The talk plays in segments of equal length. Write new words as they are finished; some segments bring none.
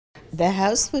The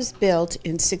house was built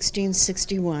in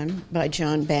 1661 by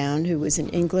John Bown, who was an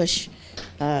English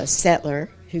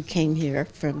settler who came here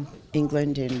from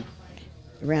England in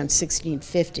around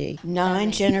 1650.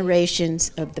 9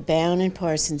 generations of the Bown and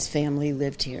Parsons family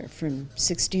lived here from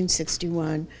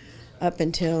 1661 up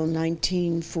until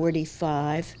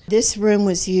 1945. This room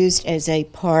was used as a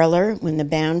parlor when the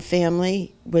Bown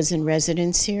family was in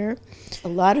residence here. A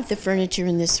lot of the furniture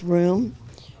in this room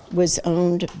was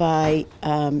owned by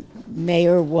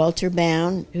Mayor Walter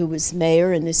Bown, who was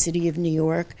mayor in the city of New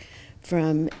York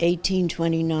from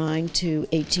 1829 to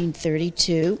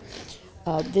 1832.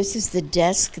 This is the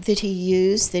desk that he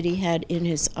used, that he had in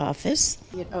his office.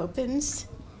 It opens,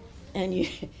 and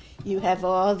you have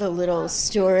all the little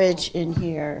storage in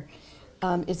here.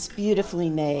 It's beautifully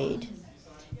made.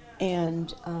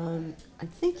 And I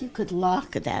think you could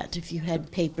lock that if you had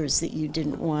papers that you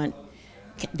didn't want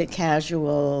the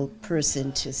casual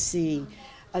person to see.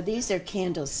 These are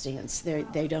candle stands.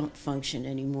 They don't function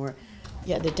anymore.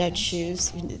 Yeah, the Dutch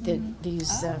shoes,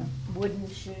 these wooden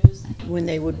shoes, when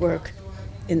they would work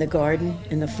in the garden,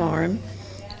 in the farm.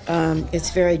 It's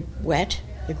very wet,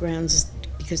 the ground's,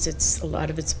 because a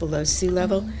lot of it's below sea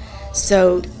level,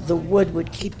 so the wood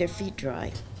would keep their feet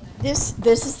dry. This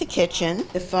is the kitchen.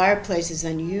 The fireplace is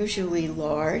unusually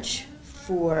large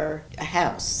for a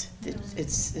house.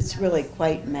 It's really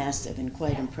quite massive and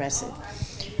quite impressive.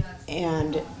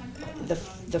 And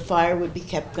the fire would be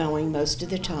kept going most of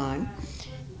the time,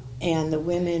 and the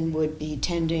women would be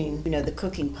tending, the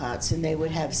cooking pots, and they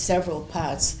would have several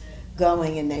pots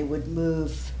going, and they would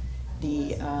move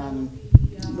the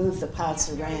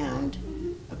pots around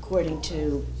according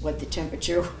to what the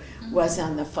temperature was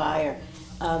on the fire.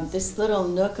 This little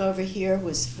nook over here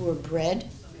was for bread.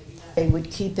 They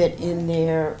would keep it in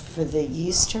there for the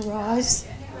yeast to rise,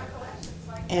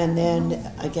 and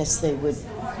then I guess they would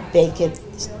bake it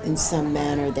in some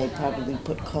manner. They'd probably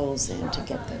put coals in to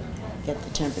get the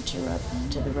temperature up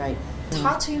to the right. It's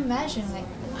hard to imagine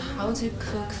how to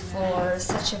cook for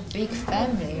such a big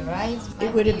family, right?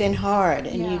 It would have been hard,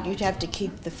 and you'd have to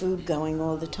keep the food going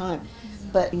all the time.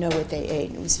 But you know what they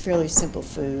ate? It was fairly simple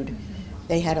food.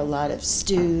 They had a lot of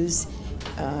stews.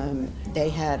 They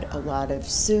had a lot of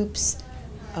soups.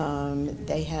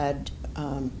 They had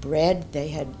bread. They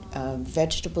had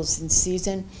vegetables in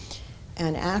season.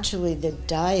 And actually, the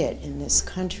diet in this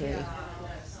country,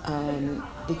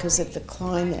 because of the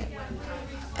climate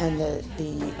and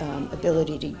the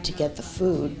ability to get the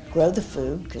food, grow the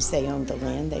food, because they owned the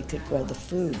land, they could grow the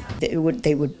food. They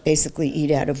would basically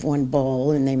eat out of one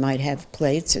bowl, and they might have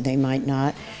plates or they might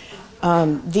not.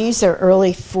 These are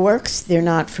early forks. They're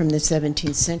not from the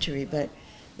 17th century, but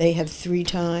they have 3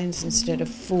 tines instead of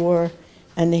 4,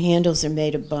 and the handles are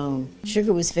made of bone.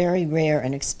 Sugar was very rare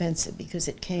and expensive because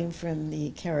it came from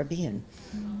the Caribbean.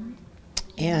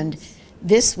 And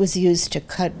this was used to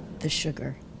cut the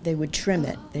sugar. They would trim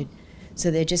it.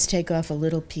 So they just take off a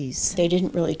little piece. They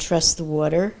didn't really trust the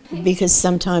water because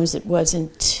sometimes it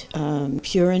wasn't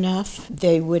pure enough.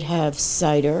 They would have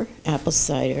cider, apple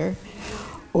cider,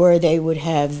 or they would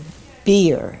have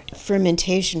beer.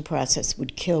 Fermentation process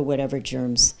would kill whatever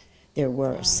germs there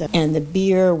were. And the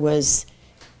beer was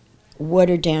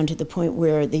watered down to the point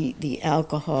where the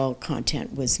alcohol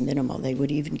content was minimal. They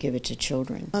would even give it to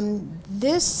children.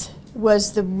 This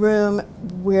was the room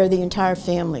where the entire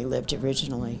family lived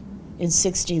originally in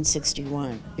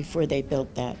 1661, before they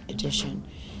built that addition.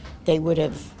 They would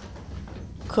have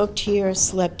cooked here,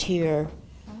 slept here,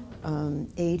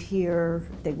 ate here.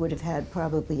 They would have had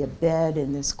probably a bed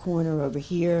in this corner over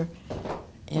here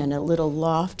and a little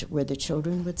loft where the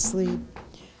children would sleep.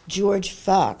 George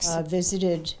Fox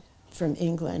visited from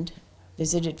England,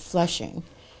 visited Flushing.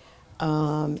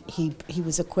 He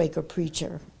was a Quaker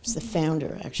preacher. He was the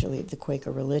founder, actually, of the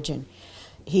Quaker religion.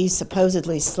 He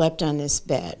supposedly slept on this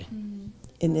bed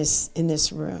in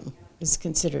this room. It's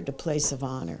considered a place of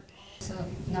honor. So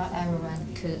not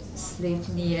everyone could sleep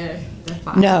near the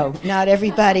fire. No, not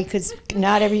everybody could.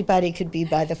 Not everybody could be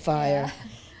by the fire.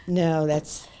 No,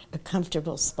 that's a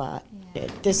comfortable spot.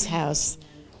 This house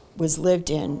was lived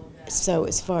in, so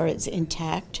as far as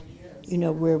intact,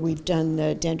 where we've done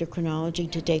the dendrochronology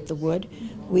to date the wood,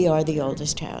 we are the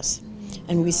oldest house.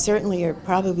 And we certainly are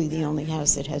probably the only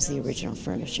house that has the original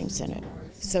furnishings in it.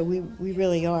 So we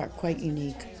really are quite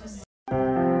unique.